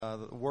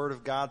The Word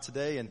of God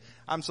today, and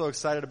I'm so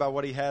excited about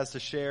what he has to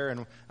share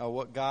and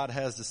what God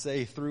has to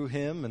say through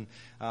him. And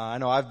I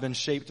know I've been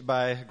shaped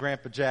by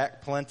Grandpa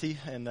Jack plenty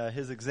and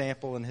his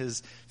example and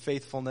his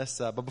faithfulness.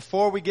 But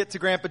before we get to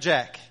Grandpa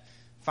Jack,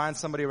 find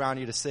somebody around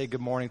you to say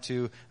good morning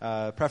to,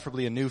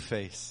 preferably a new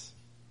face.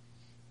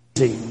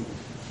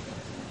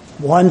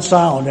 One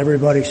sound,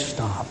 everybody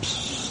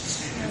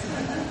stops.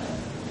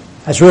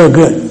 That's real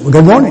good. Well,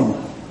 good morning.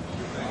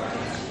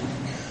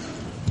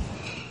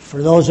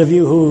 For those of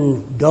you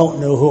who don't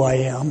know who I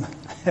am,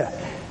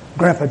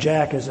 Grandpa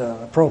Jack is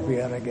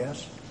appropriate, I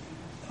guess.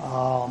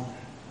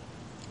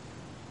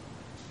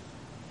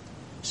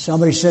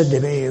 Somebody said to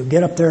me,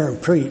 "Get up there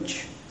and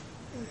preach."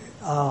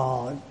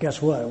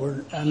 Guess what?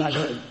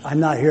 I'm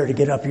not here to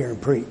get up here and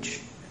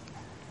preach.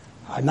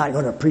 I'm not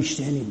going to preach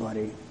to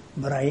anybody,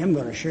 but I am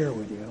going to share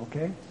with you.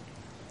 Okay?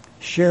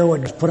 Share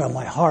what God's put on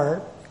my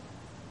heart,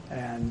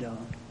 and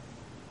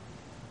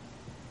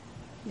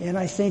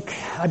I think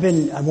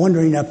I'm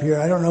wondering up here,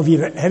 I don't know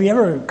if have you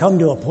ever come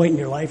to a point in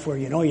your life where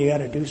you know you got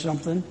to do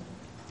something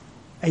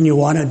and you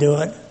want to do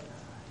it,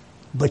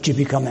 but you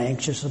become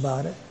anxious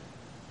about it?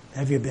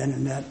 Have you been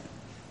in that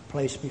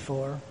place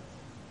before?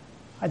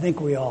 I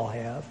think we all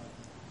have.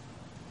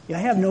 I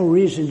have no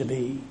reason to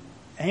be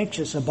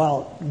anxious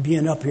about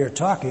being up here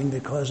talking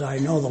because I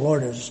know the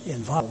Lord is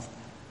involved.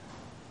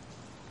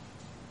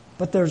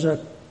 But there's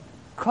a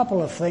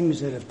couple of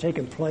things that have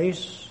taken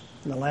place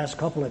in the last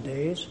couple of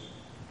days.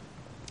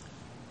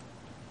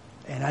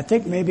 And I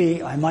think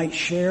maybe I might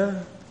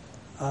share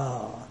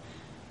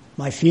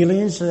my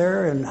feelings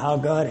there and how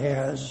God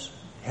has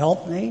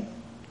helped me,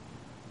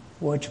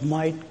 which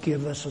might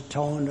give us a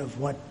tone of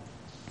what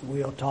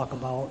we'll talk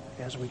about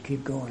as we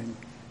keep going.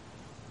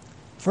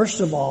 First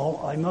of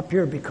all, I'm up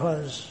here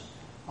because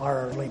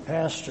our early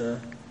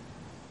pastor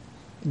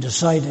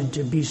decided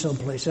to be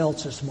someplace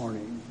else this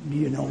morning. Do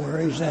you know where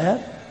he's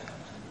at?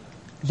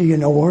 Do you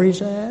know where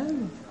he's at?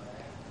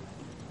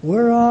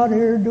 We're out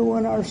here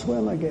doing our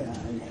swim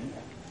again.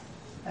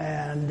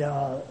 And,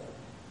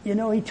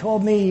 he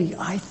told me,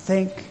 I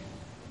think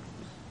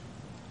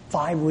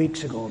 5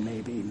 weeks ago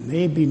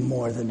maybe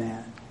more than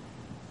that.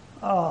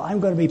 I'm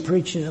going to be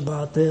preaching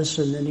about this.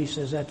 And then he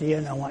says, at the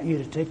end, I want you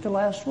to take the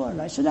last one.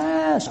 And I said,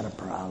 it's not a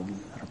problem.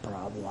 Not a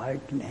problem. I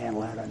can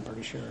handle that, I'm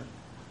pretty sure.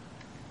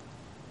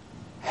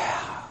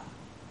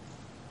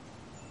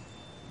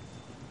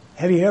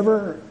 Have you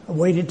ever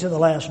waited to the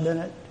last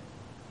minute?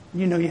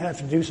 You know you have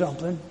to do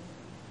something.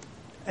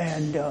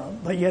 And,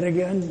 but yet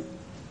again,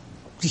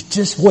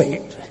 just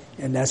wait.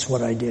 And that's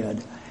what I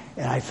did.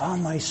 And I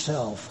found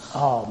myself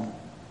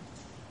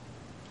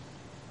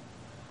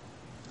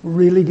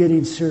really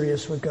getting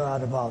serious with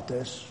God about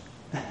this.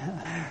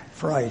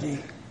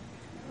 Friday.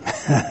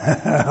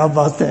 How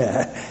about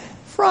that?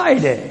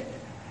 Friday.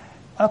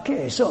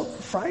 Okay, so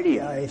Friday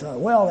I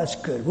thought, well, that's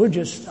good.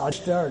 I'll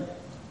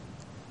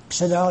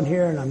sit down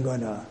here and I'm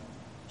going to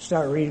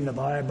start reading the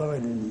Bible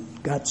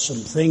and got some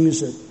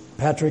things that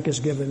Patrick has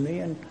given me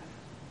and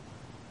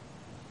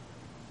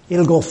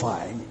it'll go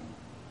fine.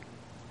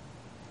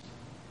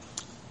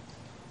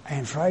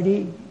 And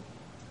Friday,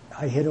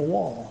 I hit a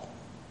wall.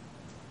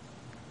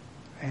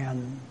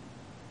 And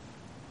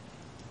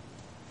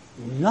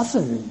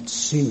nothing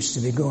seems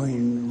to be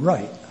going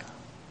right.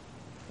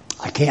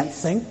 I can't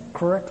think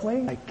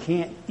correctly. I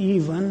can't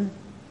even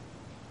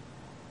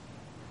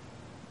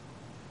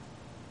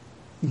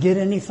get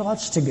any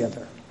thoughts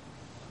together.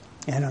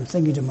 And I'm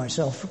thinking to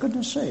myself, for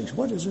goodness sakes,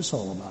 what is this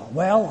all about?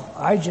 Well,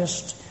 I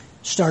just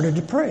started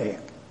to pray.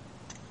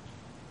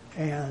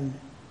 And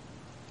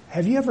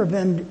have you ever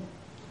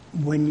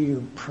when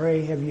you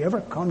pray, have you ever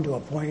come to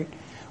a point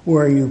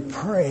where you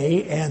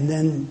pray and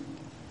then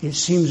it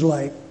seems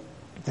like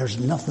there's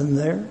nothing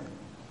there?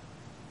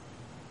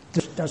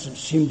 There doesn't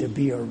seem to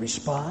be a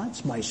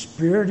response. My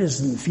spirit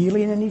isn't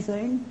feeling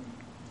anything.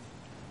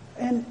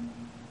 And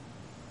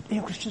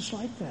it was just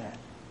like that.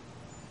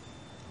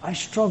 I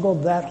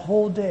struggled that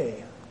whole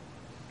day.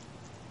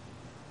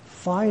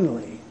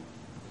 Finally,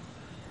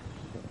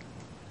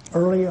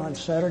 early on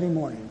Saturday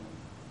morning,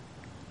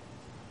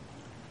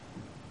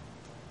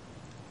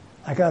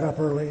 I got up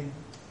early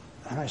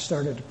and I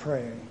started to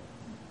pray.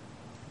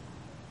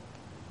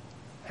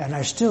 And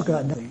I still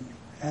got nothing.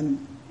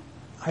 And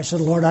I said,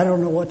 Lord, I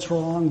don't know what's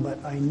wrong,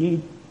 but I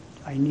need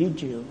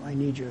you. I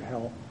need your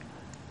help.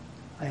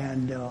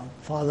 And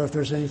Father, if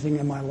there's anything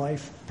in my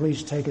life,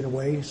 please take it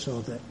away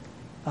so that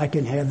I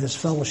can have this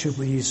fellowship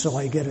with you so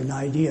I get an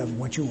idea of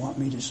what you want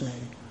me to say.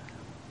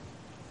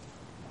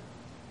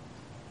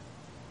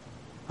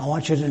 I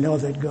want you to know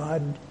that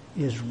God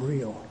is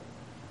real.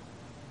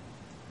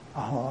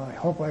 I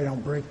hope I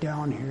don't break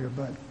down here,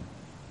 but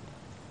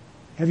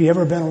have you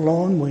ever been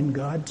alone when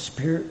God's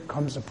Spirit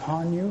comes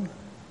upon you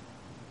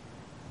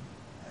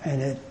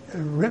and it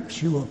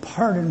rips you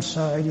apart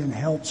inside and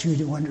helps you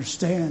to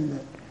understand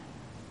that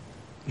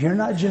you're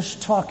not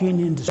just talking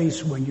into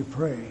space when you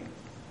pray.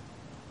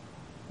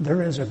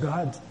 There is a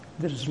God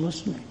that is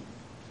listening,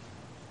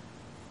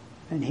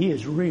 and He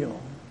is real.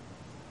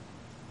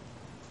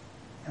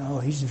 Oh,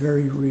 He's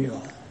very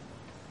real.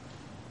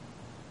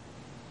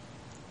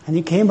 And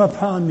he came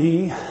upon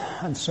me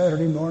on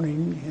Saturday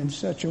morning in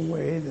such a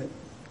way that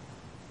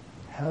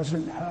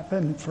hasn't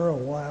happened for a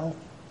while.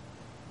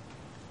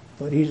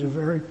 But he's a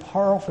very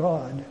powerful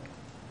God,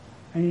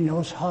 and he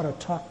knows how to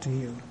talk to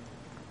you.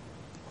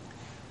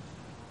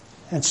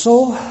 And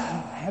so,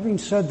 having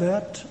said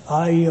that,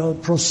 I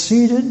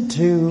proceeded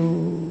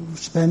to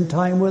spend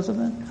time with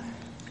him and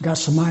got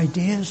some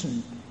ideas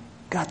and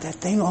got that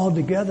thing all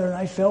together, and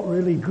I felt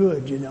really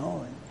good, you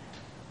know.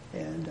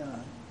 And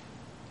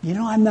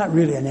I'm not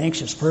really an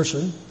anxious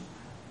person,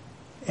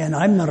 and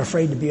I'm not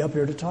afraid to be up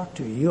here to talk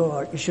to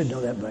you. You should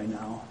know that by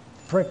now.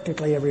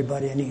 Practically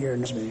everybody in here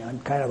knows me. I'm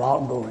kind of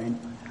outgoing.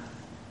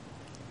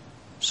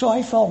 So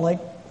I felt like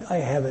I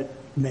have it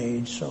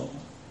made, so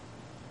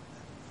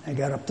I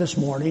got up this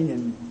morning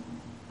and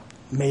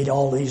made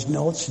all these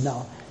notes.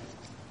 Now,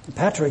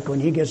 Patrick, when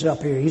he gets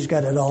up here, he's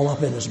got it all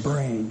up in his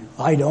brain.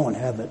 I don't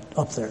have it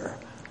up there.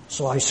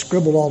 So I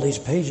scribbled all these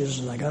pages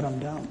and I got them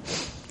down.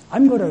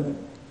 I'm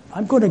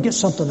going to get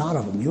something out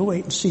of them. You'll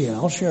wait and see, and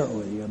I'll share it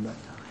with you. But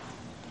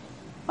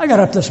I got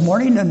up this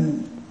morning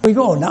and we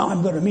go. Now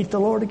I'm going to meet the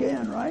Lord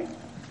again, right?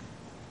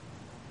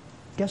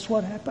 Guess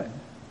what happened?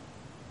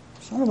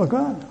 Son of a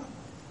gun.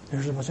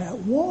 There was that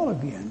wall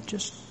again.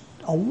 Just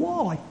a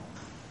wall.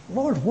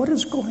 Lord, what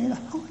is going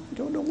on? I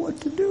don't know what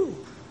to do.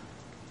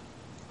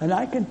 And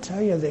I can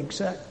tell you the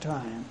exact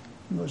time.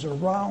 It was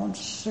around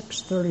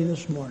 6:30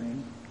 this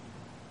morning.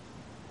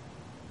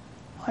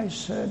 I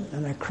said,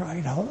 and I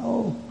cried out,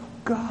 oh,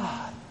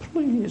 God,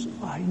 please,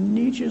 I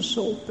need you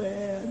so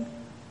bad.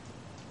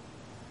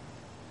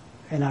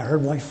 And I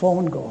heard my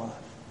phone go off.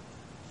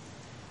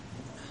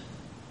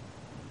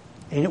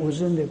 And it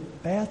was in the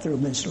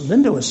bathroom, and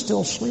Linda was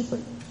still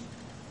sleeping.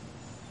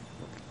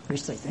 At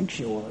least I think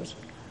she was.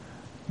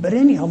 But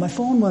anyhow, my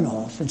phone went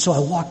off, and so I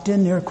walked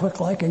in there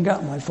quick like and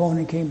got my phone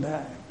and came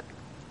back.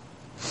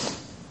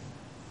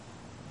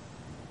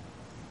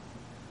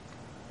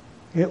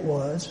 It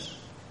was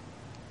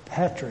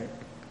Patrick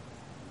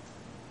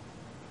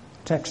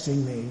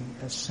texting me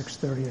at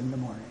 6:30 in the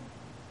morning,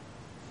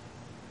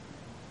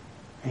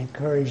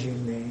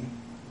 encouraging me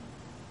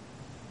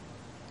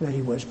that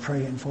he was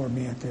praying for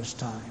me at this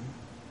time.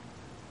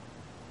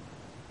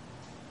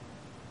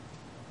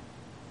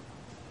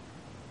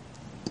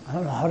 I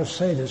don't know how to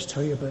say this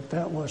to you, but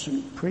that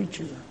wasn't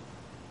preacher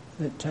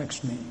that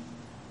texted me.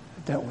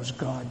 That was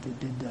God that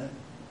did that.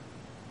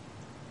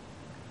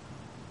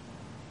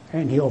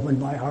 And he opened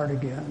my heart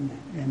again,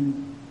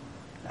 and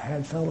I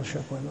had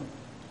fellowship with him.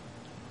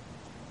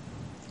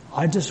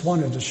 I just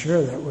wanted to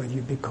share that with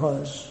you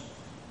because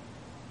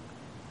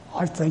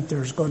I think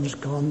there's going to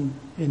come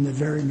in the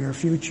very near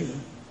future,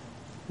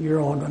 you're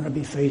all going to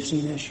be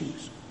facing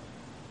issues.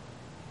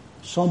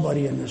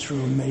 Somebody in this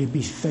room may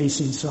be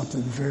facing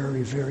something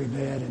very, very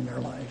bad in their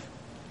life.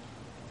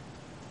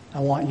 I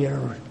want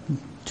you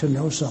to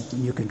know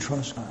something. You can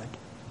trust God.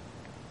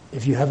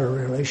 If you have a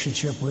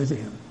relationship with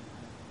Him,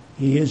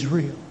 He is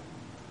real,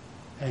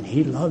 and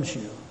He loves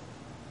you.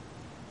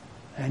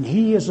 And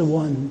He is the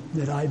one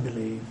that I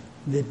believe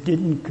that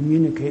didn't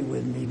communicate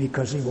with me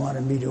because He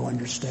wanted me to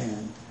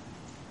understand.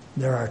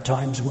 There are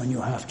times when you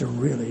have to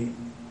really,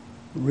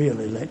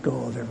 really let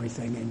go of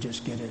everything and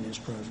just get in His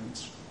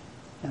presence.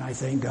 And I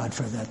thank God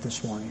for that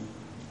this morning.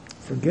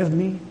 Forgive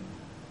me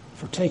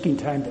for taking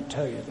time to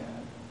tell you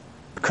that,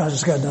 because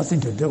it's got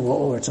nothing to do with what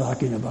we're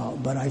talking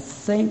about. But I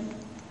think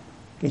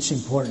it's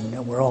important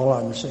that we're all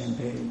on the same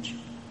page.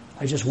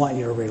 I just want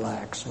you to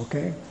relax,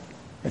 okay?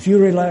 If you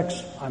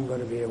relax, I'm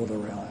going to be able to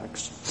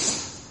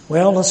relax.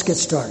 Well, let's get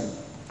started.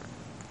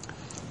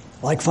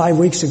 Like 5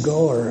 weeks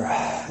ago, or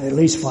at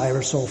least 5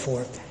 or so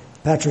forth,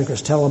 Patrick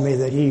was telling me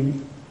that he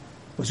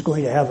was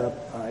going to have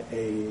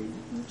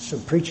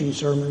some preaching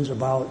sermons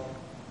about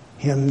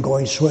him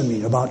going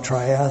swimming, about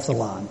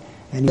triathlon.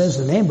 And he says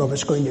the name of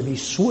it's going to be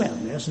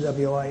SWIM,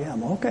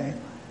 S-W-I-M. Okay.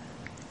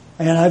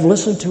 And I've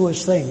listened to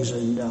his things,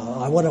 and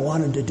what I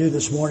wanted to do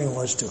this morning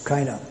was to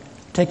kind of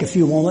take a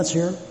few moments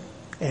here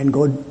and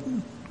go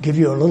give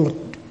you a little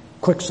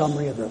quick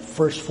summary of the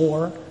first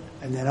 4,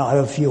 and then I'll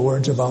have a few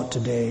words about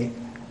today,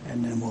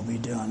 and then we'll be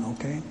done,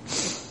 okay?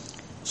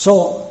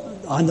 So,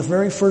 on the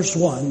very first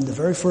one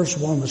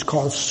was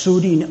called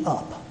Suiting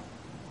Up.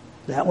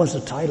 That was the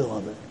title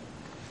of it.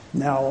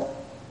 Now,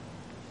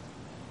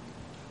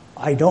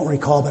 I don't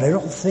recall, but I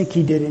don't think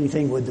he did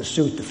anything with the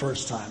suit the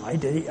first time. I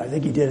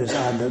think he did it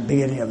on the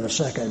beginning of the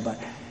second, but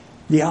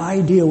the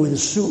idea with the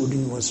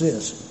suiting was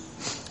this.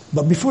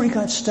 But before he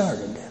got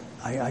started,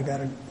 I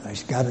got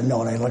a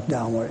note. I looked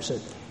down where it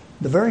said,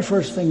 the very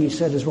first thing he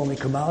said is when we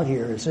come out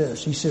here is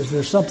this. He says,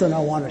 there's something I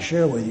want to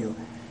share with you.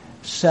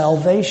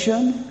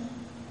 Salvation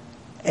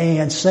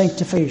and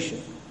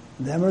sanctification.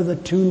 Them are the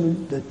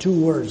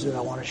two words that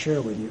I want to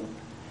share with you.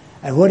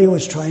 And what he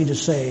was trying to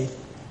say,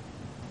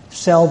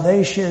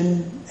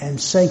 salvation and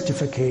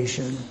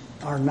sanctification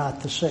are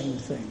not the same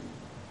thing.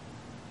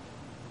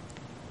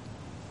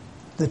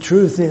 The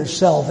truth is,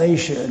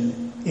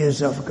 salvation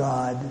is of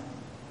God,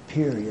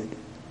 period.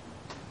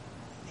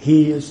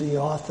 He is the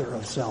author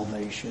of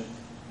salvation.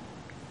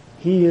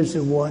 He is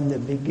the one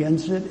that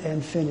begins it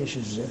and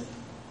finishes it.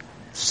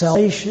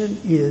 Salvation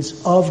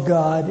is of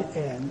God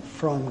and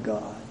from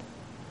God.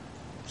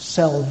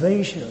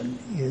 Salvation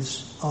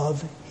is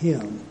of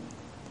Him.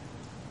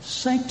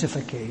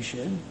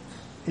 Sanctification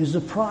is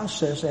the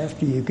process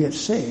after you get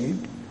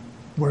saved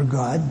where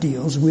God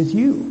deals with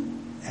you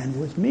and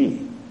with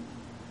me,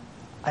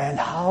 and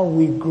how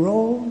we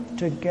grow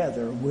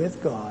together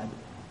with God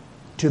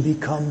to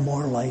become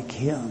more like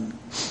Him.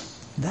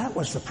 That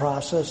was the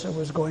process that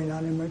was going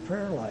on in my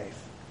prayer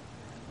life.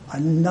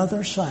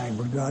 Another sign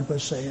where God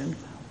was saying,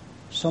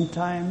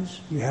 sometimes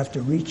you have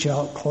to reach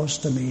out close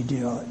to me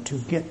to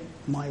get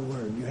my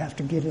word. You have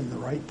to get in the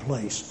right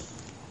place.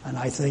 And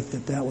I think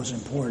that was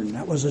important.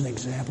 That was an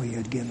example He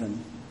had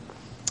given.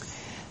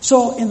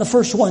 So in the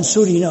first one,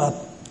 suiting up,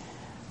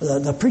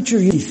 the preacher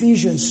used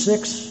Ephesians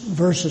 6,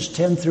 verses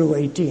 10 through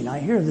 18. I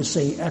hear this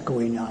thing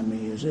echoing on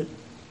me. Is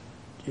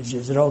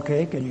it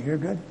okay? Can you hear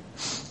good?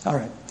 All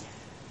right.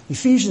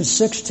 Ephesians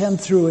 6, 10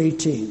 through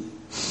 18.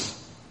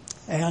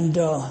 And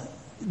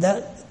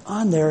that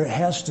on there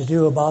has to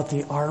do about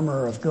the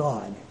armor of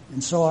God.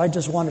 And so I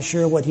just want to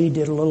share what he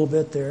did a little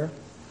bit there.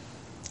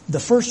 The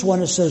first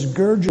one, it says,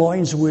 gird your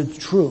loins with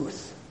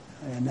truth.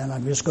 And then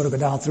I'm just going to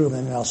go down through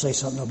them and I'll say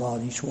something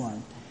about each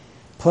one.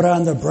 Put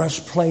on the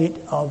breastplate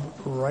of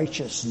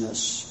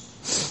righteousness.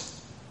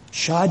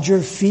 Shod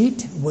your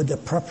feet with the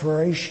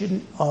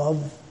preparation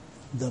of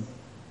the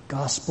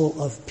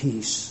gospel of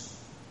peace.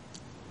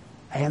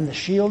 And the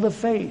shield of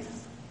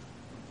faith.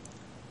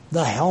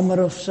 The helmet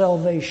of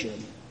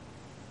salvation.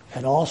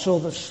 And also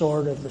the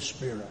sword of the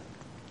Spirit.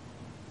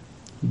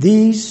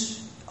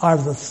 These are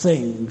the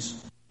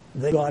things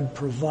that God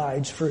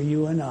provides for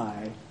you and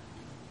I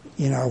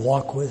in our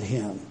walk with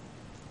Him.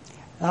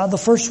 Now, the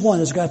first one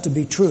has got to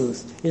be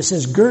truth. It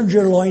says, gird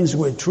your loins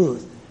with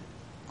truth.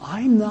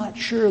 I'm not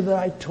sure that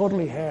I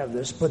totally have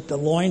this, but the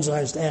loins,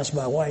 I asked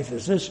my wife,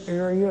 is this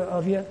area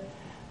of you?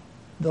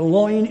 The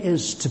loin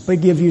is to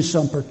give you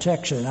some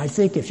protection. I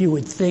think if you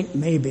would think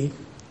maybe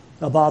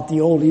about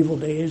the old evil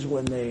days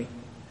when they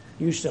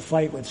used to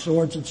fight with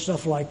swords and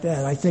stuff like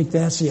that, I think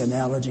that's the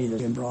analogy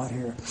that's been brought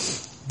here.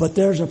 But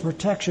there's a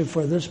protection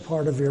for this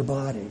part of your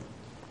body.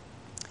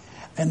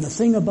 And the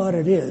thing about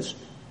it is,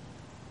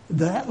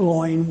 that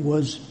loin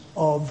was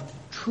of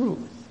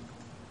truth.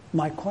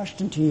 My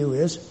question to you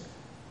is,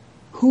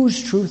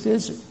 whose truth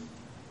is it?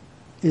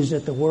 Is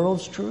it the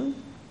world's truth?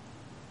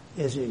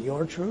 Is it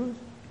your truth?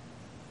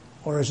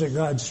 Or is it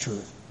God's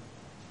truth?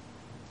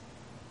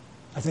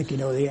 I think you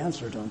know the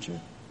answer, don't you?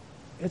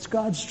 It's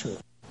God's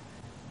truth.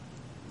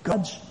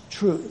 God's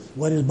truth,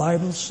 what His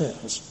Bible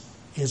says,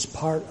 is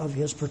part of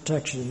His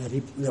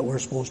protection that we're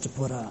supposed to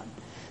put on.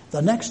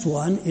 The next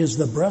one is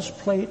the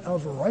breastplate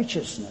of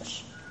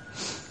righteousness.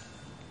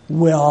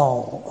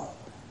 Well,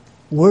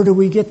 where do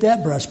we get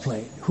that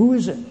breastplate? Who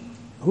is it?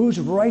 Whose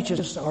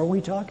righteousness are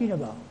we talking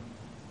about?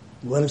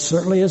 Well, it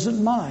certainly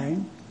isn't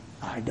mine.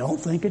 I don't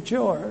think it's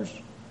yours.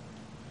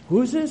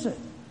 Whose is it?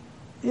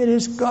 It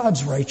is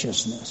God's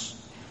righteousness.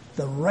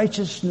 The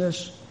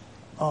righteousness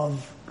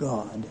of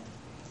God.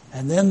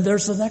 And then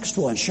there's the next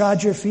one.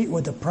 Shod your feet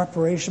with the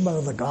preparation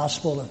of the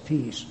gospel of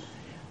peace.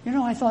 You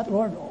know, I thought,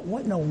 Lord,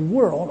 what in the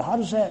world? How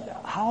does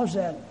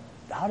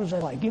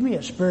that like? Give me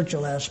a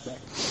spiritual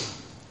aspect.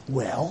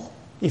 Well,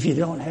 if you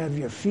don't have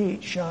your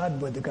feet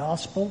shod with the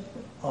gospel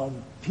of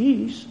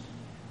peace,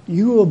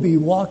 you will be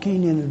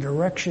walking in a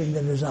direction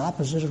that is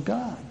opposite of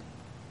God.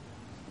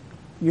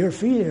 Your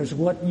feet is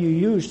what you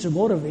use to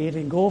motivate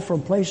and go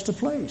from place to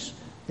place.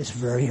 It's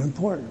very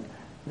important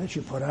that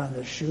you put on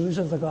the shoes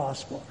of the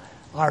gospel.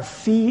 Our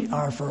feet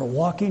are for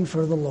walking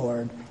for the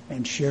Lord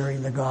and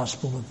sharing the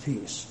gospel of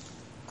peace.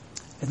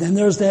 And then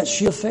there's that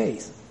shield of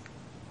faith.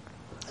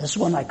 This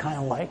one I kind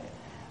of like.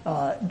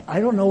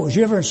 I don't know, was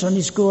you ever in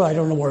Sunday school? I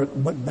don't know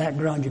what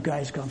background you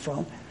guys come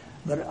from.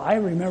 But I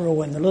remember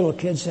when the little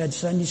kids had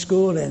Sunday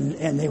school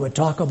and they would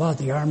talk about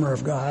the armor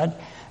of God.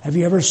 Have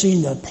you ever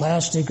seen the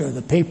plastic or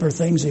the paper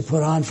things they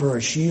put on for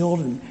a shield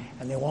and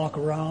they walk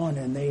around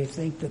and they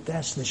think that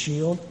that's the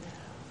shield?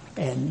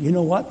 And you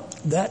know what?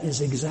 That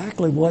is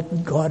exactly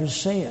what God is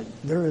saying.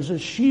 There is a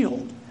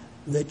shield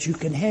that you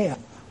can have.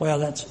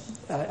 Well,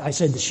 I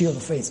said the shield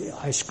of faith.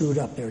 I screwed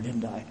up there,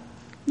 didn't I?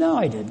 No,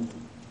 I didn't.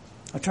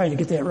 I'm trying to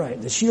get that right.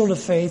 The shield of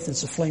faith,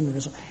 it's a flaming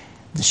missile.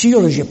 The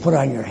shield is you put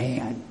on your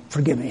hand.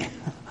 Forgive me.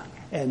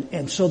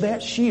 And so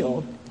that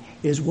shield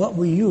is what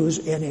we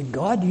use, and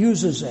God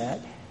uses that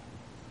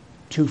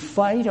to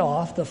fight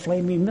off the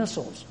flaming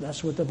missiles.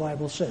 That's what the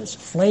Bible says.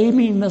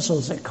 Flaming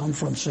missiles that come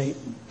from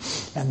Satan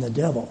and the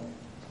devil.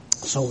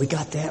 So we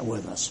got that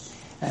with us.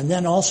 And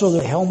then also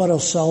the helmet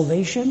of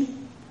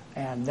salvation,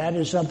 and that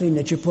is something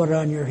that you put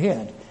on your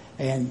head.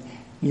 And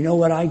you know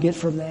what I get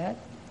from that?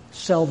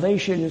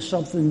 Salvation is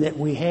something that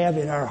we have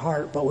in our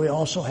heart, but we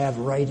also have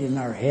right in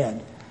our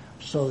head,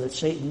 so that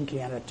Satan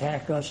can't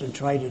attack us and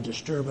try to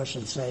disturb us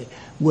and say,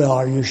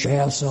 well, you should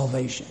have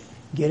salvation.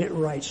 Get it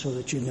right so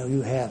that you know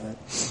you have it.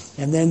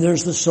 And then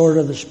there's the sword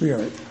of the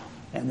Spirit.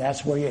 And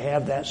that's where you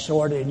have that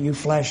sword and you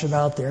flash it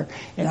out there.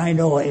 And I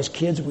know as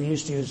kids we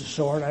used to use a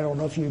sword. I don't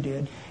know if you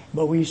did.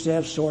 But we used to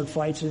have sword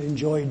fights and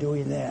enjoy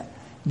doing that.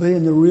 But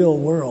in the real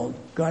world,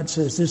 God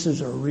says this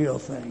is a real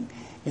thing.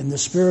 In the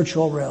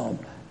spiritual realm,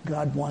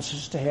 God wants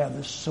us to have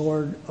the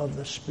sword of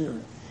the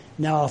Spirit.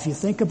 Now, if you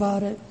think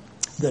about it,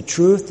 the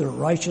truth, the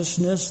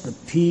righteousness, the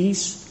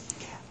peace,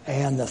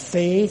 and the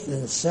faith,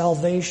 and the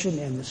salvation,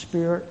 and the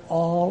Spirit,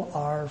 all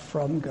are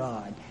from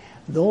God.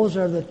 Those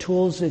are the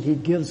tools that He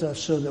gives us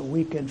so that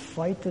we can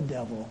fight the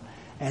devil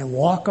and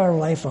walk our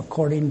life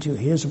according to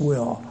His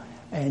will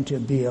and to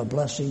be a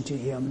blessing to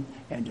Him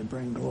and to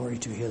bring glory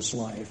to His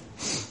life.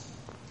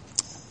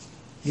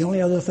 The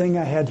only other thing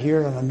I had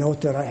here on a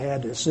note that I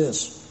had is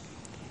this.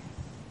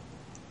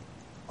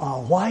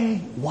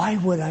 Why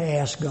would I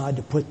ask God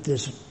to put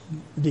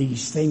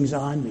these things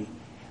on me?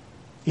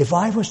 If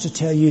I was to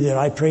tell you that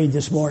I prayed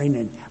this morning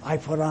and I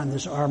put on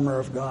this armor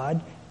of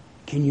God,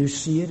 can you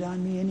see it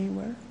on me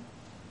anywhere?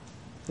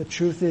 The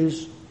truth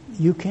is,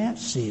 you can't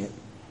see it.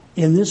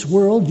 In this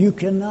world, you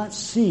cannot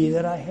see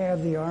that I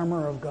have the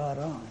armor of God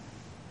on.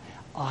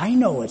 I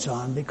know it's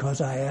on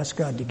because I asked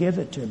God to give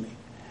it to me.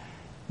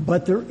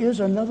 But there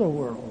is another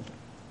world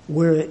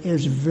where it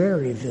is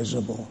very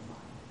visible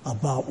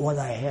about what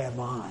I have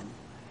on.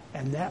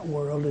 And that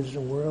world is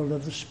the world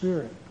of the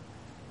Spirit.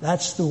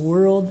 That's the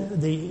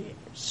world, the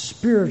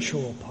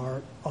spiritual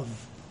part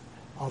of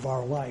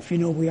our life. You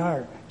know, we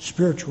are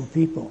spiritual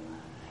people.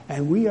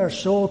 And we are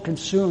so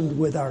consumed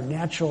with our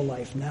natural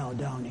life now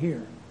down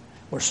here.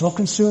 We're so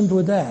consumed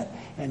with that.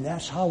 And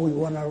that's how we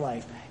run our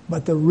life.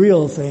 But the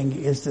real thing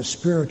is the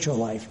spiritual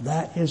life.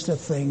 That is the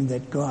thing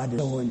that God is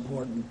so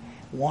important.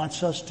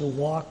 Wants us to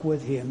walk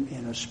with Him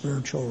in a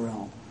spiritual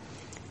realm.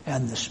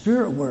 And the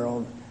spirit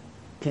world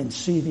can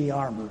see the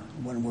armor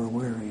when we're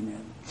wearing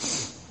it.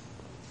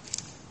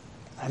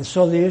 And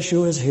so the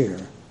issue is here.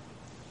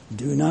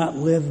 Do not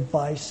live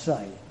by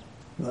sight,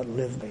 but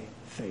live by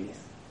faith.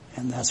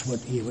 And that's what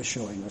he was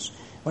showing us.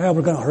 Well,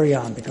 we're going to hurry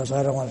on because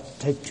I don't want to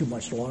take too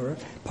much longer.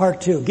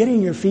 Part 2,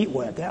 getting your feet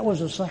wet. That was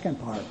the second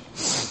part.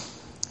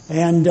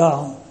 And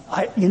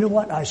you know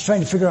what? I was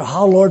trying to figure out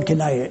how, Lord, can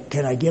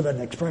I give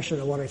an expression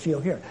of what I feel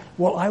here.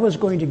 Well, I was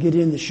going to get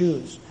in the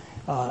shoes.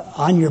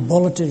 On your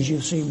bulletins,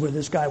 you've seen where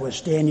this guy was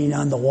standing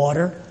on the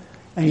water,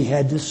 and he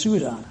had this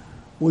suit on.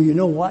 Well, you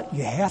know what?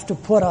 You have to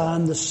put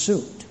on the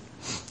suit.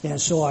 And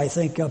so I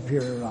think up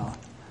here,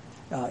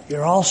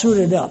 you're all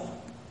suited up.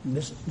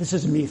 This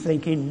is me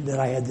thinking that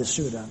I had this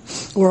suit on.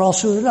 We're all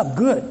suited up.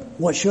 Good.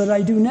 What should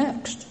I do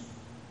next?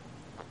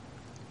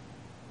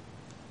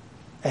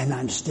 And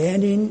I'm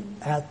standing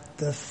at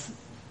the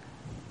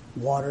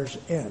water's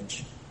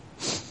edge.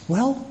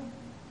 Well,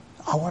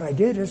 what I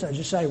did is I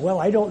just said, well,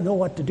 I don't know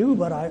what to do,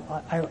 but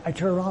I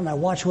turn around and I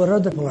watch what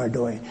other people are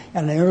doing.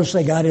 And I noticed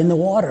they got in the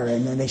water,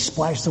 and then they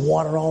splashed the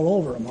water all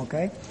over them,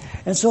 okay?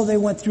 And so they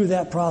went through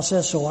that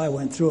process, so I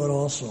went through it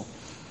also.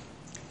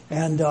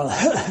 And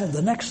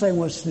the next thing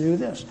was to do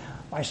this.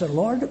 I said,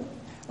 Lord,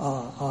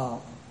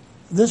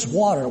 this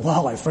water,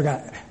 well, I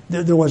forgot.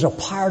 There was a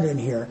part in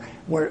here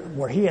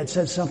where he had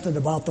said something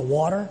about the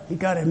water. He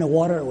got in the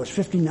water, it was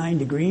 59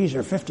 degrees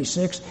or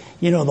 56.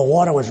 You know, the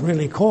water was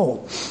really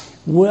cold.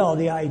 Well,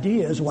 the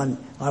idea is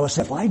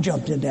if I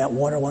jumped in that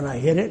water when I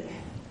hit it,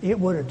 it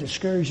would have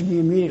discouraged me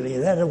immediately.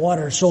 That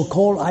water is so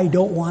cold, I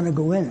don't want to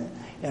go in it.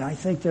 And I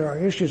think there are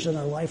issues in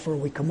our life where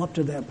we come up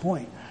to that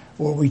point,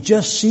 where we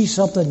just see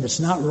something that's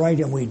not right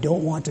and we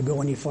don't want to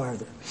go any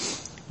farther.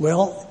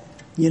 Well,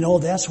 you know,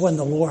 that's when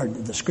the Lord,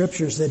 the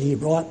scriptures that He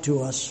brought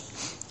to us,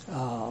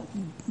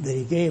 that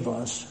He gave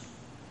us,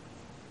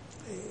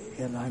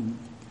 and I'm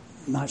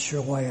not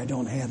sure why I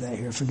don't have that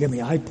here. Forgive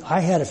me. I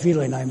had a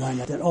feeling I might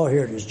have. Oh,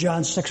 here it is.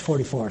 John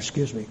 6:44.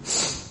 Excuse me.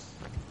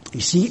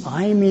 You see,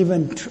 I'm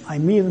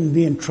even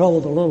being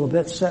troubled a little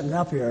bit setting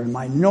up here, and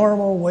my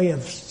normal way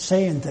of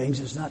saying things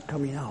is not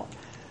coming out.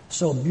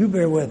 So you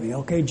bear with me,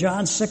 okay?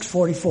 John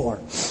 6:44.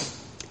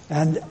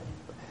 And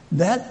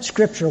that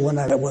scripture, when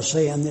I was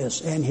saying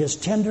this, and His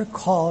tender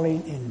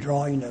calling and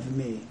drawing of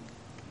me.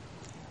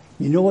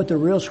 You know what the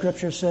real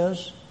scripture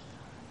says?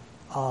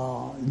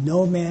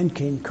 No man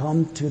can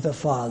come to the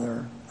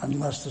Father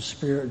unless the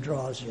Spirit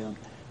draws him.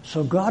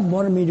 So God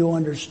wanted me to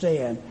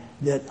understand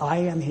that I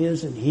am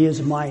His and He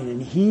is mine,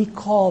 and He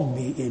called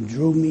me and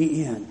drew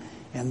me in,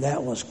 and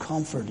that was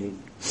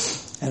comforting.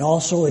 And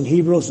also in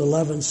Hebrews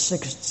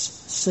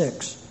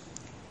 11:6,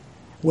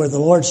 where the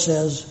Lord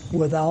says,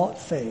 without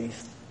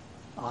faith,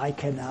 I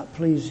cannot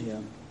please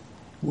Him.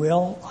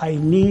 Well, I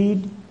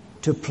need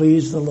to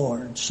please the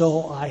Lord.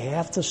 So I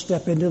have to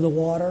step into the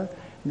water.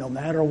 No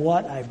matter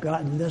what, I've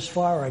gotten this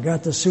far, I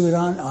got the suit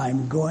on,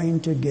 I'm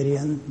going to get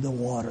in the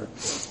water.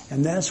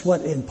 And that's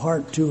what in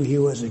part 2 He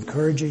was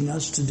encouraging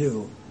us to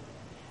do.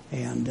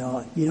 And,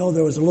 you know,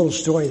 there was a little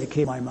story that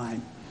came to my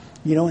mind.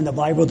 You know, in the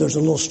Bible, there's a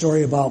little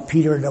story about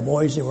Peter and the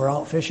boys that were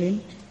out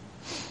fishing.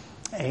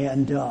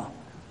 And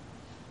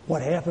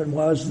what happened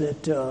was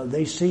that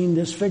they seen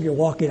this figure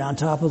walking on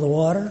top of the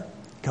water,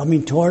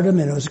 coming toward them,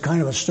 and it was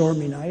kind of a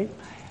stormy night.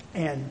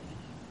 And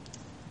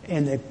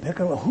And they pick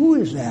up, who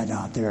is that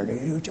out there?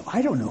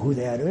 I don't know who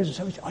that is.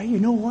 So, you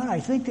know what? I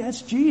think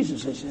that's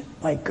Jesus. I said,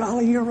 by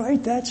golly, you're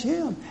right, that's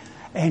him.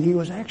 And he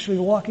was actually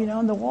walking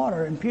on the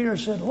water. And Peter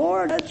said,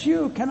 Lord, that's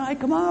you. Can I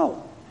come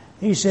out?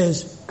 He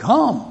says,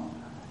 come.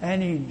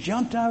 And he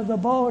jumped out of the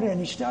boat and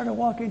he started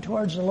walking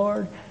towards the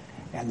Lord.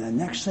 And the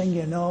next thing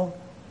you know,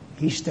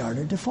 he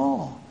started to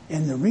fall.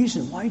 And the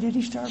reason, why did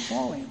he start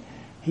falling?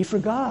 He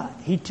forgot.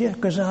 He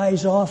took his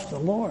eyes off the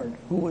Lord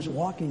who was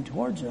walking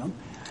towards him.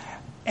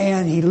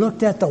 And he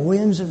looked at the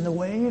winds and the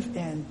wave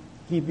and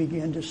he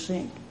began to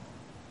sink.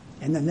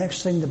 And the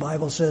next thing the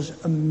Bible says,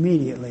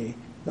 immediately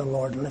the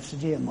Lord lifted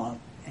him up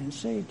and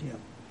saved him.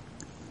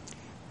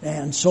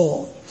 And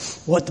so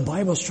what the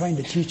Bible's trying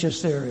to teach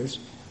us there is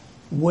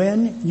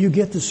when you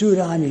get the suit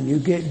on and you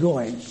get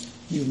going,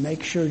 you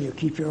make sure you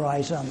keep your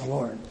eyes on the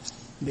Lord.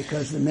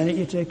 Because the minute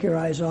you take your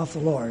eyes off the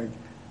Lord,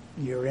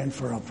 you're in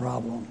for a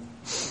problem.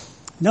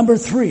 Number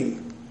 3,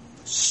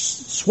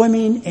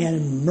 swimming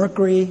in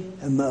murky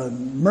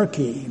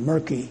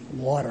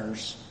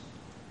waters.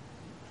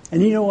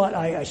 And you know what?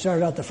 I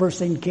started out, the first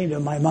thing that came to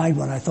my mind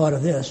when I thought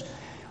of this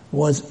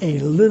was a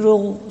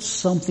little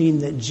something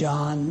that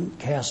John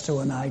Casto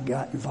and I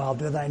got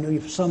involved with. I know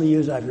some of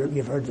you,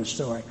 you've heard the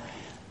story.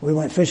 We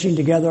went fishing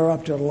together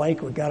up to the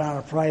lake. We got on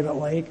a private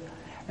lake,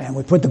 and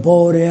we put the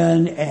boat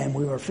in, and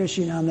we were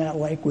fishing on that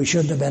lake. We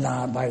shouldn't have been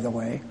on, by the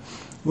way.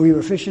 We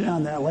were fishing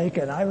on that lake,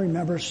 and I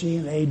remember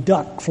seeing a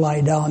duck fly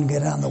down and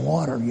get on the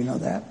water. You know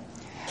that?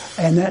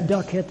 And that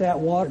duck hit that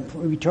water.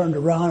 We turned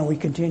around, and we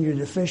continued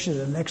to fish it.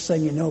 The next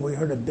thing you know, we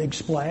heard a big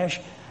splash,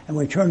 and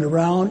we turned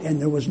around, and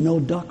there was no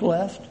duck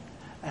left.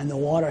 And the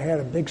water had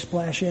a big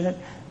splash in it.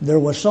 There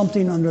was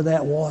something under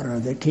that water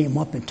that came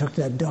up and took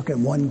that duck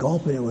in one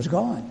gulp, and it was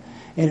gone.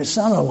 And it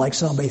sounded like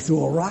somebody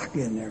threw a rock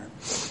in there.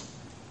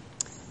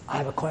 I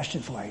have a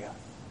question for you.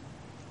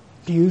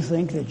 Do you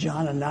think that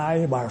John and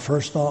I, our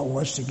first thought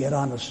was to get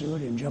on a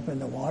suit and jump in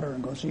the water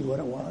and go see what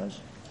it was?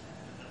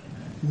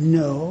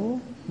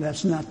 No,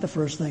 that's not the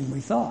first thing we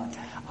thought.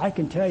 I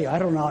can tell you, I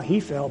don't know how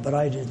he felt, but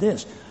I did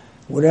this.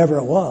 Whatever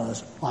it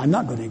was, I'm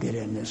not going to get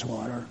in this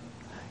water.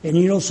 And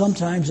you know,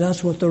 sometimes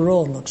that's what the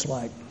road looks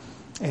like.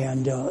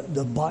 And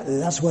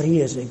that's what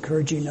he is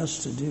encouraging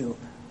us to do.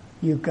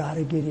 You've got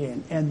to get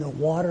in. And the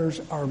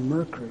waters are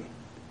murky,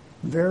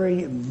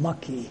 very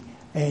mucky.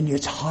 And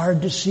it's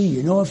hard to see.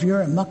 You know, if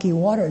you're in mucky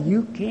water,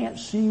 you can't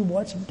see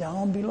what's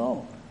down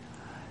below.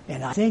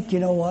 And I think, you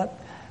know what?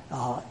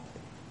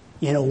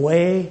 In a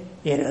way,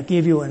 it'll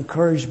give you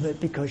encouragement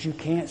because you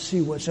can't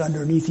see what's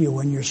underneath you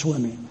when you're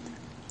swimming.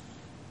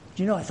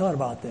 You know, I thought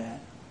about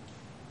that.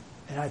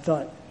 And I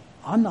thought,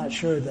 I'm not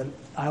sure that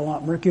I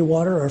want murky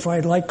water or if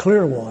I'd like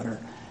clear water,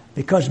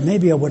 because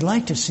maybe I would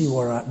like to see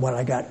what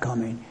I got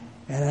coming.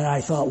 And then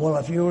I thought, well,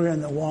 if you were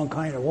in the wrong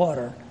kind of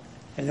water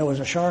and there was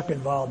a shark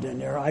involved in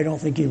there, I don't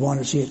think you'd want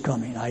to see it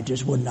coming. I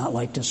just would not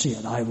like to see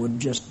it. I would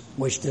just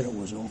wish that it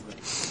was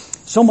over.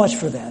 So much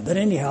for that. But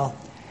anyhow,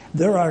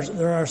 there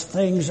are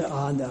things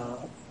on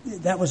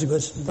that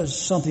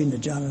was something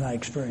that John and I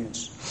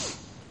experienced.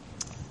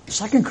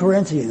 2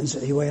 Corinthians,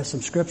 we have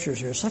some scriptures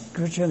here. 2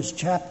 Corinthians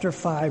chapter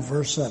 5,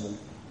 verse 7.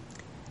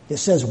 It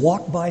says,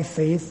 walk by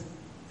faith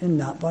and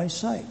not by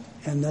sight.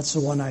 And that's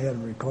the one I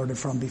had recorded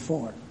from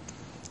before.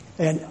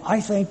 And I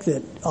think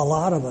that a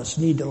lot of us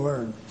need to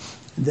learn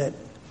that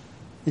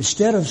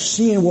instead of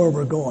seeing where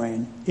we're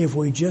going, if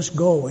we just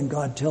go when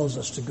God tells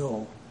us to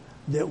go,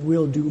 that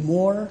we'll do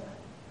more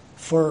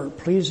for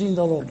pleasing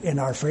the Lord, and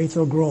our faith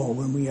will grow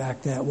when we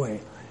act that way.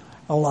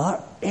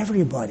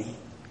 Everybody,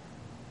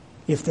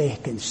 if they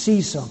can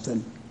see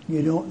something,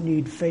 you don't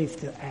need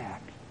faith to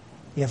act.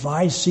 If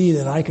I see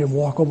that I can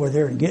walk over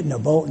there and get in a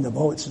boat and the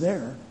boat's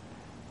there,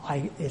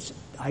 I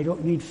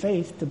don't need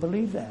faith to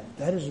believe that.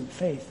 That isn't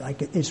faith.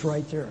 It's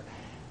right there.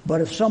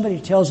 But if somebody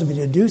tells me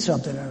to do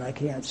something and I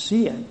can't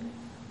see it,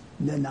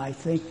 then I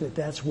think that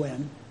that's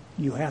when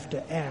you have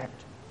to act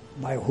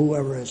by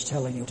whoever is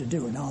telling you to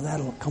do it. Now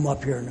that'll come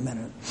up here in a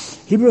minute.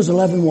 Hebrews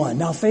 11:1.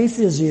 Now faith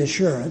is the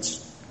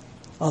assurance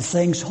of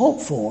things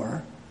hoped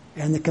for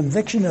and the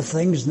conviction of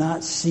things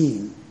not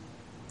seen.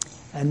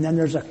 And then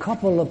there's a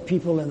couple of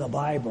people in the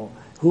Bible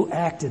who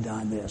acted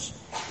on this.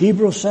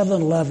 Hebrews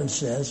 7:11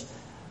 says,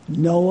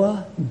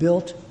 Noah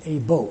built a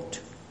boat.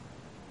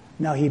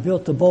 Now he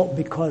built the boat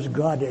because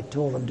God had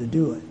told him to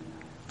do it.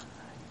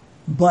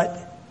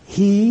 But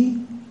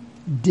he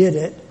did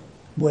it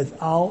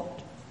without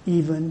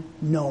even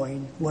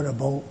knowing what a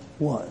boat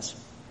was.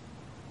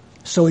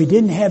 So he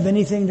didn't have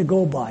anything to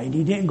go by. And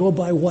he didn't go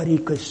by what he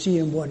could see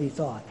and what he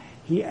thought.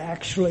 He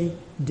actually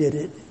did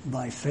it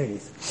by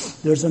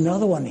faith. There's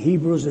another one,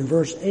 Hebrews in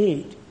verse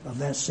 8 of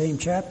that same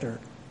chapter.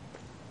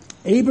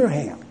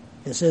 Abraham.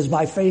 It says,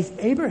 by faith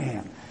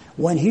Abraham,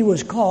 when he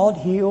was called,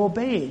 he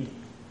obeyed.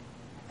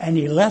 And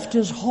he left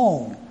his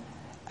home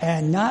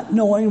and not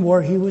knowing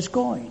where he was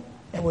going.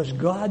 It was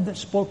God that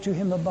spoke to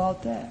him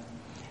about that.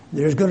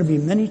 There's going to be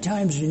many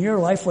times in your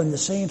life when the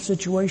same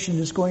situation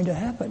is going to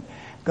happen.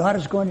 God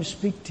is going to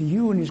speak to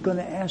you and he's going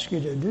to ask you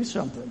to do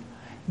something.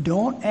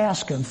 Don't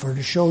ask him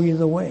to show you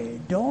the way.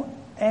 Don't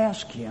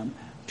ask him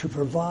to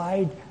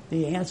provide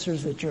the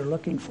answers that you're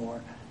looking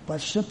for,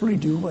 but simply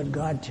do what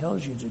God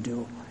tells you to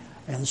do.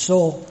 And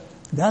so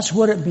that's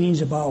what it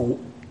means about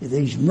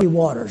these murky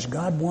waters.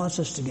 God wants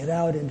us to get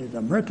out into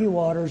the murky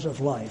waters of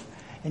life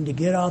and to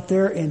get out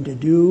there and to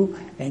do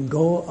and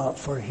go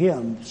for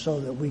Him so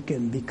that we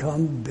can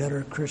become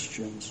better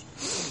Christians.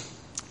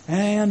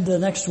 And the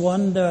next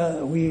one,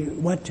 we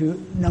went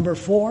to number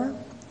 4,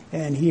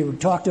 and he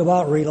talked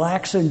about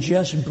relax and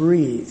just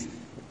breathe.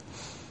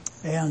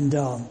 And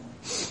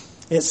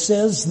it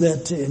says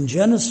that in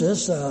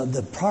Genesis,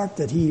 the part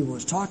that he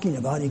was talking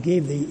about, he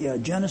gave the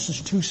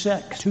Genesis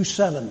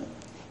 2:7.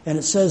 And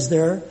it says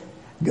there,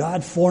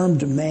 God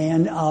formed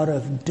man out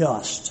of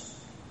dust.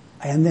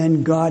 And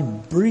then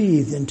God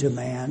breathed into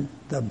man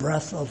the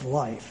breath of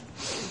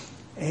life.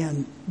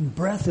 And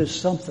breath is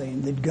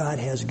something that God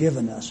has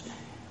given us.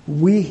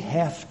 We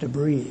have to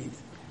breathe.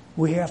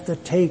 We have to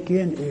take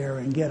in air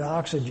and get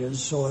oxygen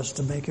so as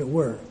to make it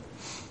work.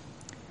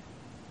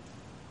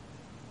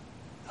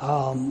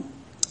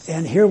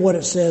 And here what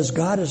it says,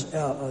 God is,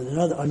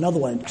 another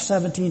one,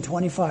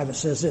 17:25, it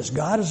says this,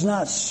 God is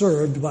not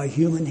served by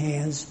human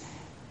hands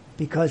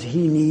because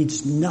He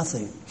needs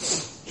nothing.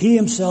 He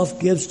Himself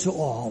gives to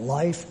all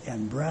life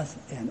and breath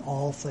and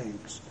all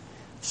things.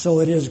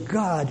 So it is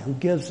God who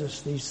gives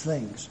us these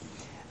things.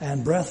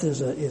 And breath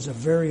is a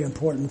very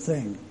important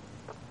thing.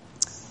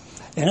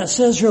 And it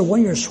says here,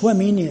 when you're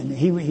swimming, and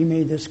he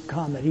made this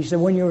comment. He said,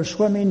 when you're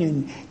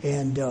swimming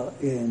and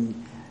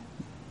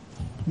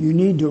you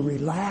need to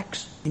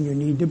relax and you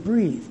need to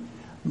breathe.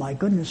 My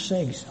goodness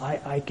sakes,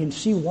 I can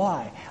see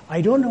why.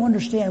 I don't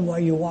understand why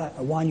you want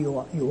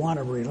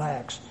to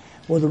relax.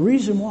 Well, the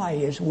reason why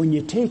is when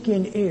you take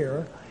in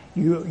air,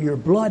 your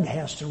blood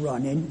has to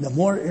run. And the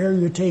more air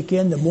you take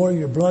in, the more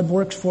your blood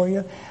works for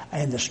you,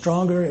 and the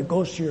stronger it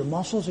goes to your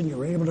muscles, and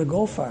you're able to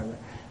go farther.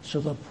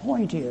 So the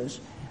point is,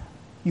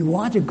 you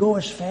want to go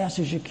as fast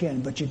as you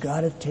can, but you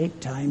got to take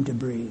time to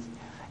breathe.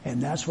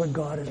 And that's what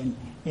God is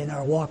in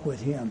our walk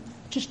with Him.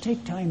 Just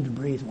take time to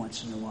breathe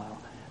once in a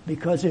while.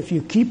 Because if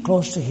you keep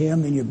close to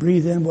Him and you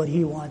breathe in what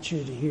He wants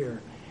you to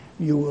hear,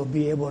 you will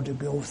be able to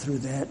go through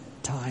that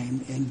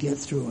time and get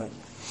through it.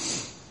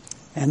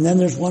 And then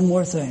there's one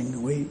more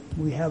thing.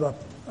 We have a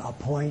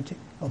point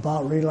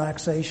about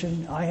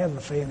relaxation. I have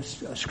a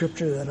famous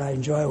scripture that I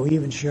enjoy. We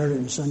even shared it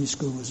in Sunday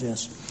school, was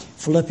this.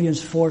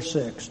 Philippians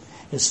 4:6.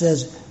 It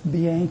says,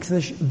 be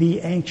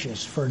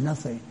anxious for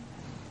nothing.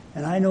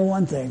 And I know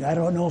one thing. I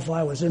don't know if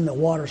I was in the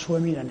water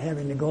swimming and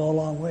having to go a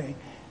long way.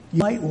 You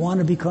might want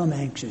to become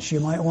anxious.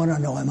 You might want to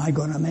know, am I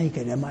going to make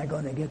it? Am I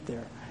going to get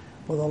there?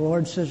 Well, the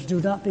Lord says,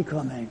 do not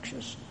become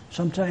anxious.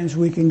 Sometimes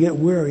we can get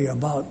weary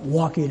about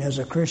walking as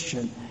a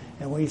Christian,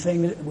 and we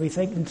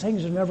think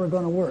things are never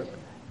going to work.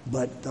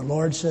 But the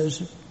Lord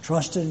says,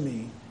 trust in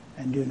me,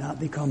 and do not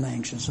become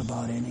anxious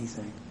about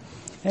anything.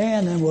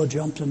 And then we'll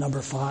jump to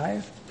number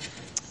 5.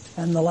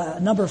 And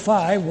number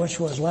 5, which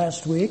was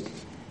last week,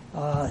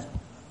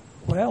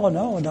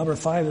 number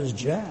 5 is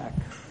Jack.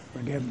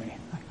 Forgive me.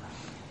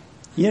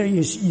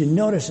 You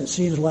notice it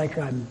seems like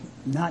I'm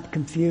not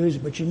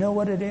confused, but you know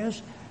what it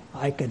is?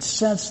 I could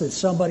sense that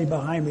somebody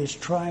behind me is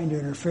trying to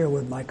interfere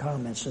with my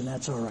comments, and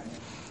that's all right.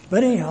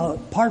 But anyhow,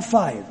 part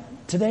 5.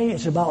 Today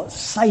is about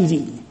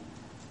sighting.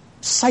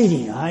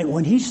 Sighting.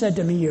 When he said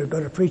to me, you're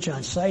going to preach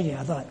on sighting,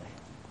 I thought,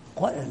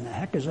 what in the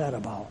heck is that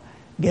about?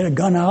 Get a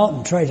gun out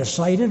and try to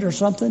sight it or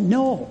something?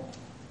 No.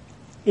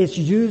 It's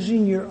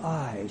using your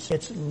eyes.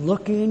 It's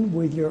looking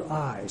with your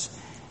eyes.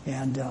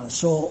 And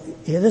so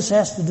this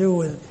has to do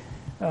with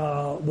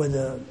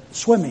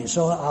swimming.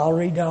 So I'll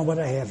read down what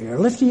I have here.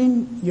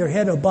 Lifting your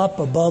head up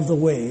above the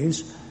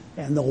waves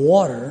and the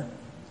water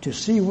to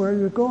see where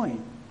you're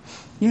going.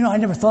 You know, I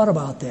never thought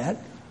about that.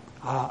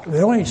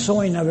 The only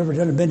swimming I've ever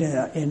done has been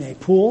in a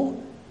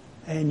pool.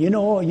 And you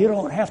know, you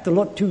don't have to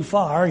look too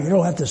far. You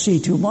don't have to see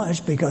too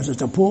much because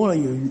it's a pool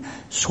and you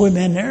swim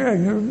in there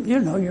and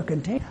you're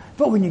contained.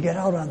 But when you get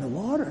out on the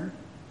water,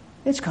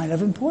 it's kind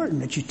of important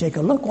that you take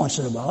a look once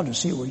in a while to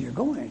see where you're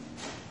going.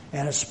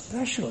 And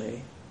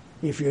especially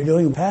if you're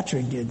doing what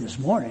Patrick did this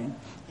morning,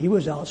 he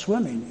was out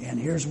swimming. And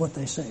here's what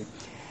they say.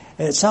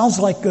 It sounds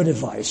like good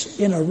advice.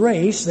 In a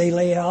race, they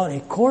lay out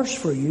a course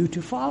for you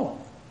to follow.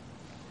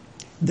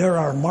 There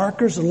are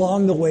markers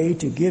along the way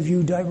to give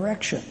you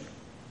direction.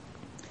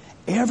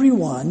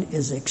 Everyone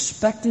is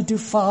expected to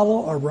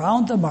follow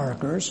around the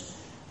markers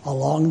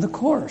along the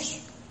course.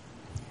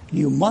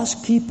 You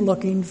must keep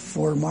looking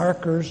for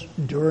markers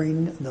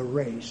during the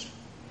race.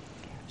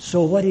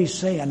 So what he's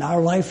saying,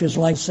 our life is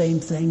like the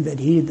same thing that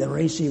the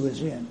race he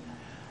was in.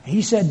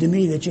 He said to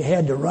me that you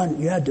had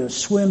to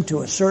swim to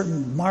a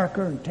certain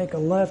marker and take a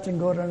left and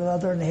go to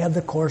another, and they have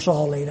the course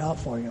all laid out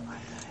for you.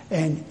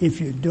 And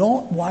if you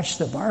don't watch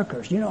the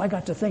markers, I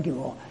got to thinking,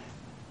 well,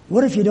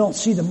 what if you don't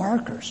see the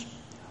markers?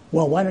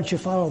 Well, why don't you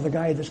follow the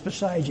guy that's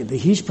beside you? But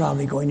he's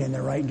probably going in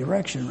the right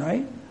direction,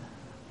 right?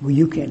 Well,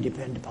 you can't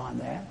depend upon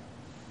that.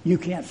 You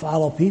can't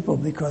follow people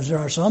because there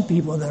are some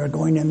people that are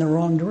going in the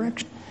wrong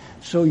direction.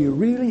 So you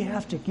really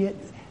have to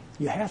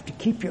You have to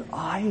keep your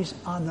eyes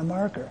on the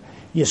marker.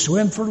 You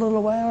swim for a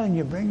little while and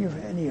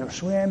you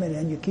swim and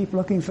then you keep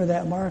looking for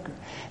that marker.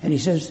 And he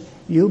says,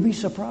 you'll be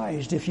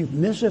surprised if you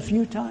miss a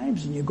few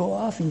times and you go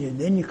off and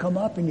then you come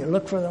up and you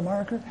look for the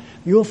marker.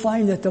 You'll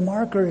find that the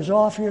marker is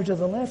off here to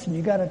the left and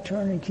you got to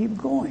turn and keep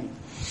going.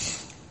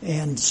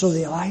 And so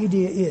the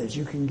idea is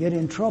you can get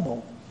in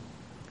trouble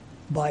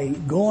by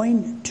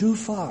going too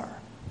far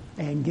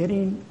and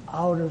getting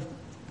out of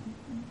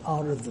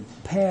the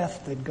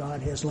path that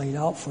God has laid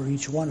out for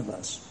each one of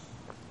us.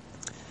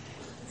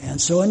 And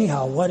so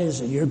anyhow, what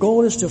is it? Your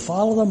goal is to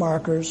follow the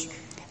markers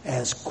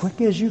as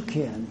quick as you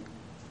can.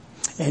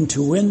 And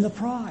to win the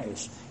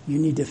prize, you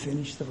need to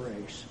finish the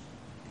race.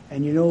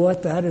 And you know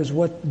what? That is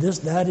what this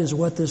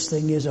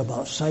thing is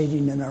about,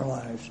 sighting in our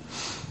lives.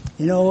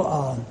 You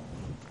know,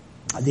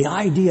 the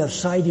idea of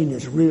sighting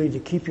is really to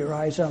keep your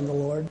eyes on the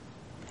Lord.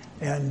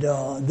 And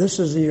this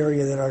is the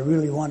area that I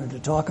really wanted to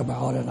talk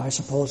about, and I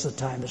suppose the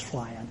time is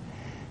flying.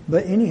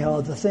 But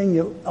anyhow, the thing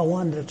that I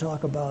wanted to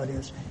talk about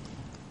is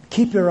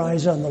keep your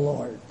eyes on the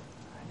Lord.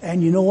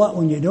 And you know what?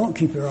 When you don't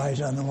keep your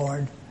eyes on the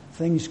Lord,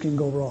 things can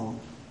go wrong.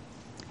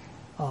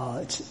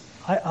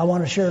 I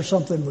want to share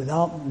something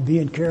without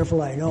being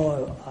careful. I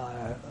know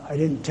I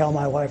didn't tell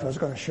my wife I was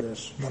going to share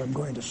this, but I'm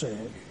going to say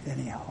it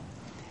anyhow.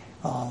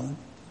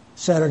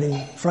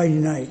 Friday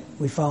night,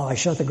 I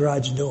shut the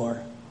garage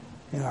door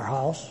in our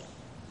house.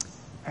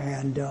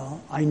 And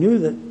I knew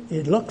that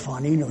it looked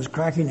funny and it was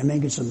cracking and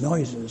making some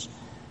noises.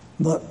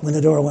 But when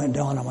the door went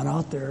down, I went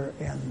out there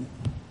and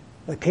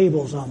the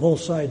cables on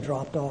both sides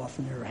dropped off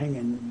and they were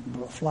hanging,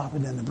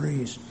 flopping in the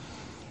breeze.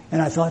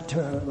 And I thought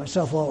to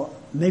myself, well,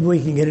 maybe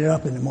we can get it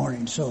up in the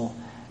morning.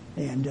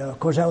 And of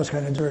course that was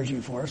kind of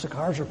discouraging for us. The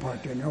cars are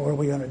parked in there. What are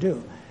we going to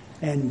do?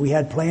 And we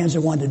had plans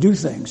and wanted to do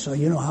things. So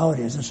you know how it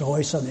is. There's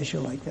always some issue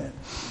like that.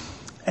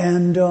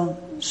 And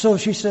so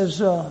she says,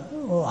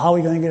 well, how are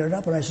we going to get it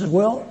up? And I said,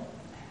 well,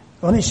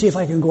 let me see if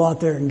I can go out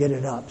there and get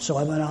it up. So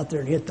I went out there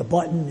and hit the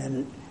button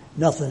and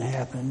nothing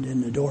happened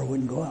and the door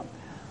wouldn't go up.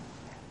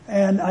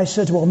 And I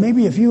said, well,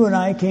 maybe if you and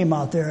I came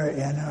out there,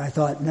 and I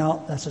thought,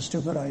 no, that's a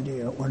stupid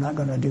idea. We're not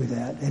going to do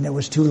that. And it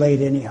was too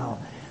late anyhow.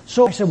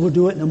 So I said, we'll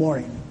do it in the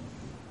morning.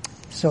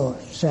 So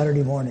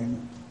Saturday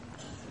morning,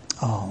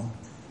 I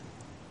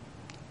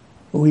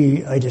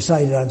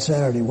decided on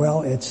Saturday,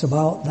 well, it's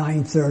about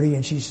 9:30,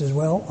 and she says,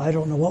 well, I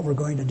don't know what we're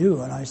going to do.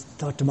 And I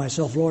thought to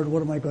myself, Lord,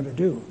 what am I going to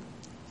do?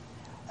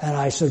 And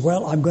I said,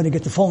 well, I'm going to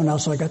get the phone out.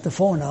 So I got the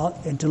phone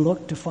out and to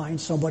look to find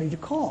somebody to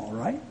call,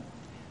 right?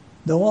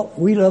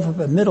 We live up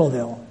in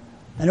Middleville,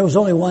 and there was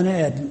only one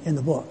ad in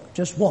the book,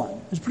 just one.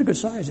 It was a pretty good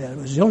size ad. It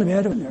was the only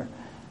ad in there.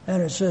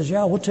 And it says,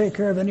 yeah, we'll take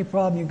care of any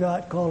problem you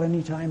got. Call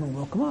any time and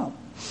we'll come out.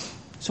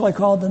 So I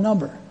called the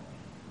number.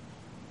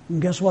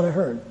 And guess what I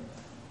heard?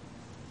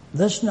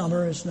 This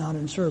number is not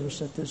in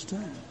service at this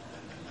time.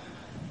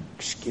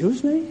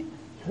 Excuse me?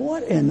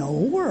 What in the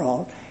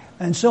world?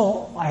 And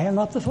so I hung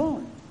up the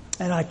phone.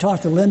 And I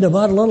talked to Linda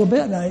about it a little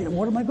bit. And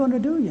what am I going to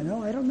do?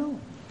 I don't know.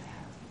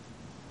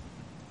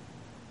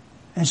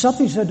 And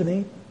something said to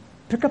me,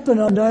 pick up the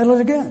number and dial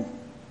it again.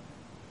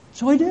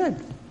 So I did.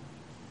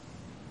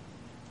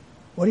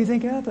 What do you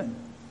think happened?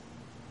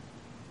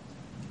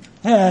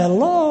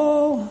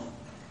 Hello?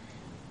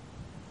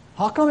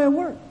 How come it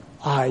worked?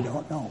 I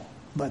don't know.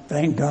 But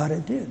thank God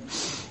it did.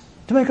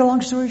 To make a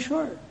long story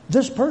short,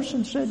 this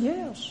person said,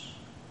 yes,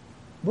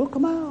 we'll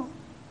come out.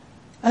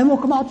 And we'll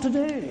come out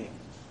today.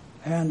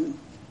 And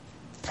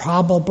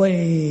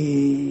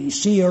probably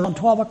see you around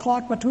 12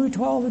 o'clock, between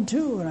 12 and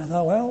 2. And I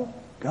thought, well,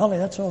 golly,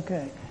 that's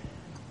okay.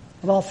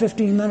 About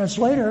 15 minutes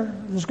later,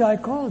 this guy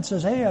called and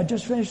says, hey, I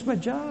just finished my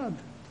job.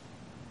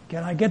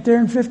 Can I get there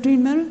in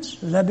 15 minutes?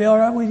 Does that be all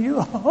right with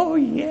you? Oh,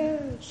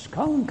 yes.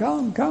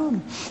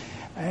 Come.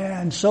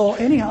 And so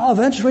anyhow,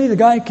 eventually the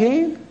guy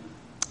came,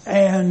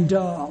 and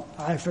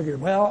I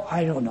figured, well,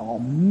 I don't know,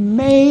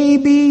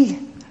 maybe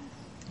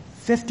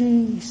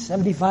 $50,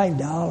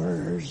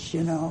 $75,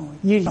 you know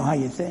how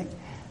you think.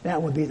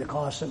 That would be the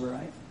cost of it,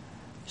 right?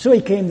 So he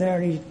came there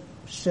and he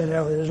sat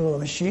there with his little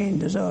machine.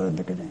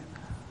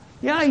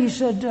 Yeah, he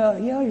said,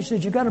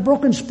 you got a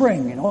broken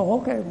spring.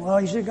 Okay. Well,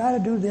 he said, got to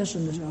do this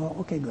and this. Oh,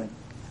 okay, good.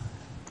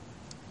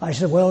 I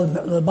said, well,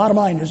 the bottom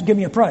line is give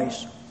me a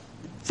price.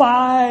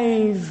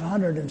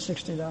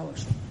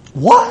 $560.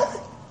 What?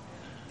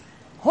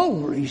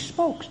 Holy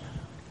smokes.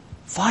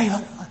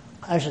 $500.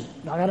 I said,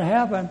 not going to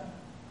happen.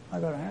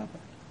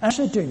 I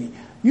said to him,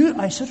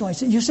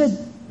 you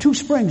said 2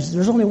 springs.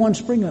 There's only 1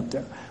 spring up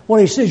there.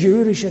 Well, he says, you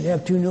really should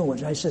have 2 new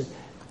ones. I said,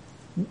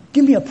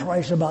 give me a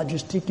price about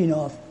just taking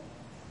off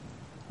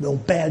the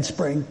bad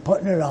spring,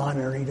 putting it on,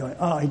 or he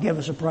gave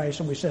us a price,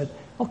 and we said,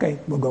 okay,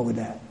 we'll go with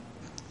that.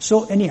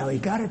 So anyhow, he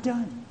got it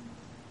done.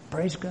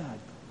 Praise God.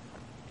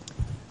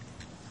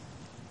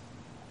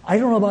 I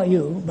don't know about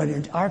you, but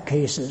in our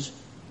cases,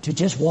 to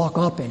just walk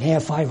up and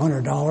have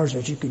 $500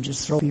 that you can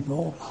just throw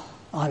people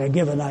on a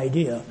given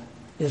idea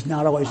is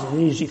not always an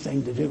easy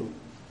thing to do.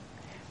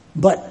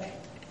 But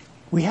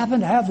we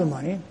happen to have the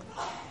money,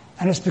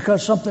 and it's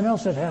because something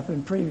else had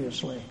happened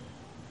previously.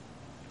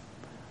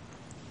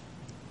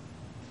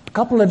 A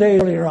couple of days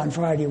earlier on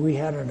Friday, we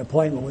had an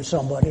appointment with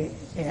somebody,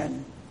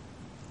 and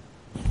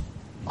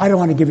I don't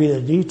want to give you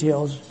the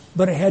details,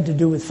 but it had to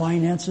do with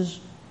finances,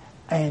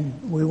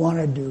 and we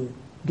wanted to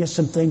get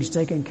some things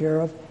taken care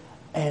of,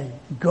 and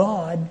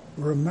God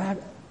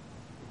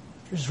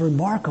just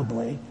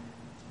remarkably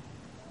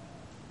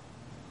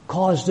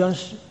caused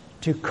us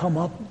to come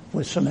up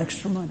with some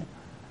extra money.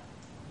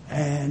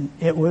 And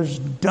it was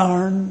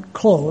darn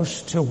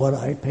close to what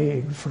I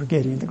paid for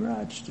getting the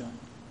garage done.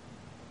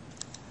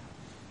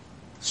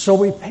 So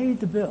we paid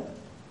the bill.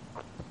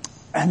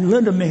 And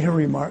Linda made a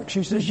remark.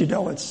 She says,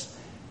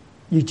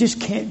 you just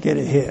can't get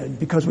ahead,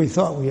 because we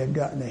thought we had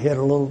gotten ahead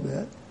a little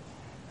bit.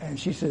 And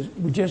she says,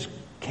 we just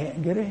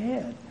can't get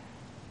ahead.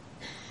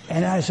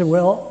 And I said,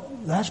 well,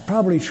 that's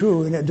probably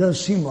true. And it does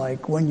seem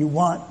like when you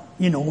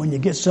when you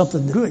get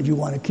something good, you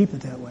want to keep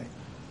it that way.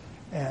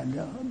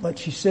 And but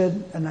she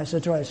said, and I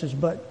said to her, I says,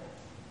 but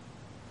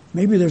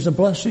maybe there's a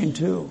blessing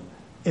too.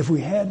 If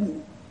we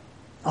hadn't,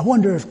 I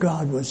wonder if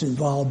God was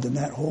involved in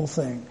that whole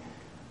thing.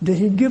 Did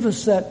He give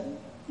us that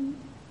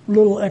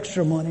little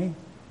extra money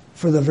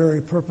for the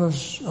very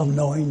purpose of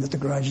knowing that the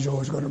garage door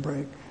was going to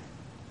break?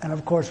 And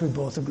of course we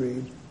both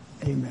agreed,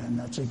 amen,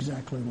 that's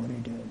exactly what He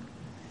did.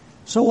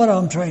 So what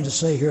I'm trying to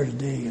say here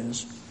today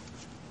is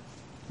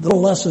the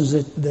lessons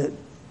that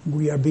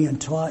we are being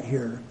taught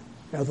here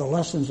are the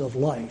lessons of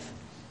life.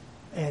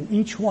 And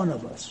each one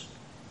of us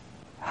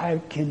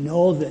can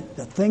know that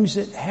the things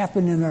that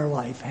happen in our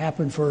life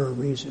happen for a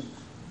reason.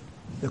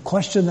 The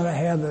question that I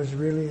have is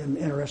really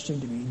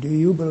interesting to me. Do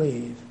you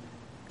believe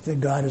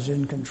that God is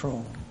in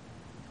control?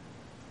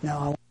 Now,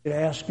 I want you to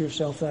ask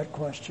yourself that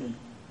question.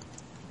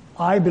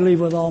 I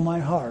believe with all my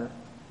heart,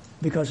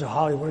 because of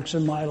how He works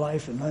in my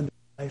life and Linda's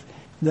life,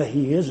 that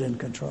He is in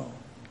control.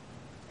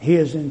 He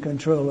is in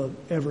control of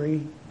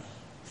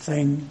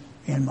everything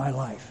in my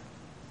life.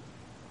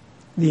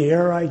 The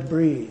air I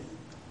breathe,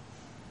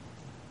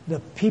 the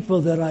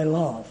people that I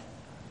love,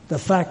 the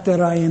fact that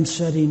I am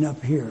sitting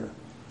up here,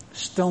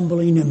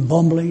 stumbling and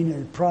bumbling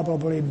and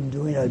probably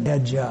doing a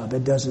bad job.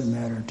 It doesn't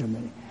matter to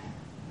me.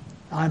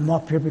 I'm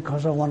up here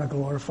because I want to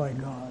glorify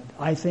God.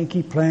 I think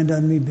He planned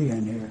on me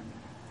being here.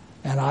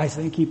 And I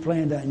think He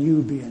planned on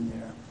you being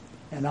there.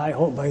 And I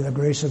hope by the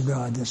grace of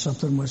God that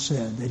something was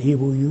said, that He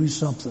will use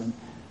something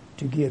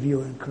to give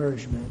you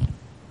encouragement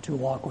to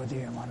walk with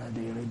Him on a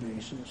daily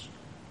basis.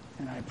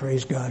 And I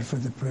praise God for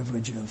the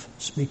privilege of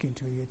speaking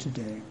to you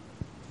today.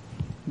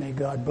 May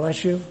God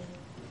bless you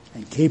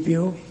and keep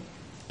you.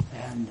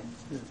 And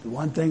the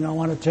one thing I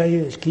want to tell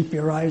you is keep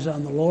your eyes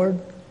on the Lord.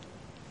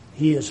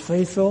 He is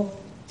faithful.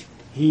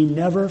 He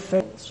never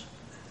fails.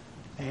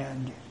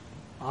 And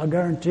I'll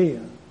guarantee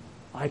you,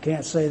 I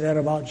can't say that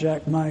about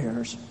Jack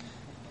Myers.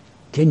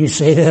 Can you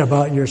say that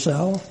about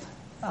yourself?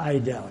 I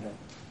doubt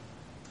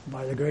it.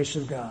 By the grace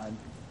of God,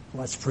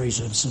 let's praise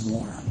Him some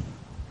more.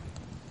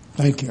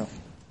 Thank you.